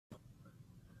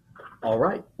All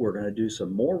right, we're going to do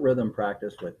some more rhythm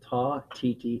practice with Ta,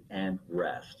 TiTi, and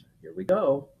Rest. Here we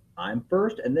go. I'm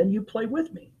first, and then you play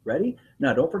with me. Ready?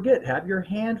 Now, don't forget, have your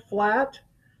hand flat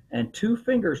and two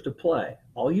fingers to play.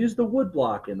 I'll use the wood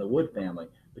block in the wood family,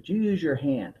 but you use your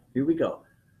hand. Here we go.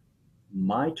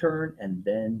 My turn, and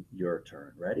then your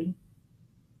turn. Ready?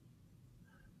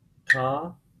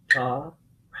 Ta, ta,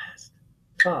 rest.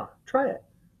 Ta. Try it.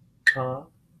 Ta,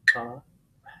 ta,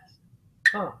 rest.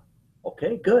 Ta.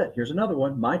 Okay, good. Here's another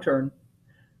one. My turn.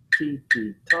 Ti,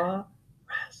 ta,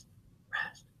 rest,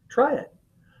 rest. Try it.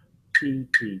 Ti,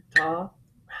 ta,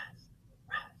 rest,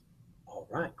 rest. All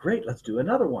right, great. Let's do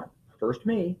another one. First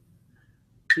me.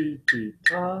 Ti,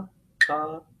 ta,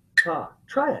 ta, ta.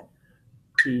 Try it.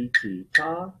 Ti,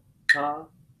 ta, ta,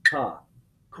 ta.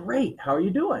 Great. How are you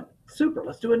doing? Super.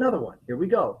 Let's do another one. Here we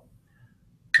go.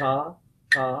 Ta,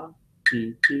 ta,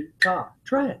 ta.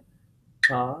 Try it.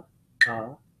 Ta,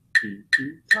 ta,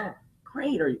 ta.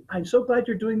 Great. I'm so glad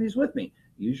you're doing these with me.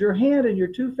 Use your hand and your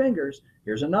two fingers.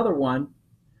 Here's another one.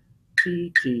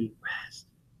 TiTi, rest.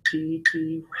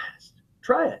 TiTi, rest.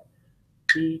 Try it.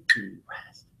 TiTi,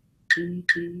 rest.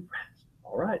 TiTi, rest.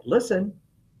 All right, listen.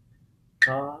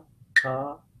 Ta,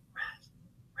 ta, rest,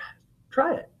 rest.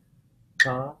 Try it.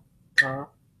 Ta, ta,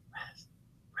 rest,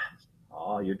 rest.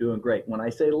 Oh, you're doing great. When I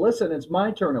say listen, it's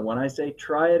my turn. And when I say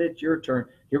try it, it's your turn.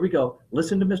 Here we go.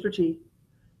 Listen to Mr. T.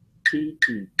 T,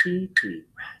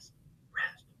 rest,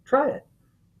 rest. Try it.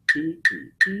 T,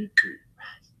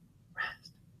 rest,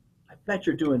 rest. I bet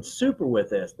you're doing super with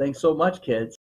this. Thanks so much, kids.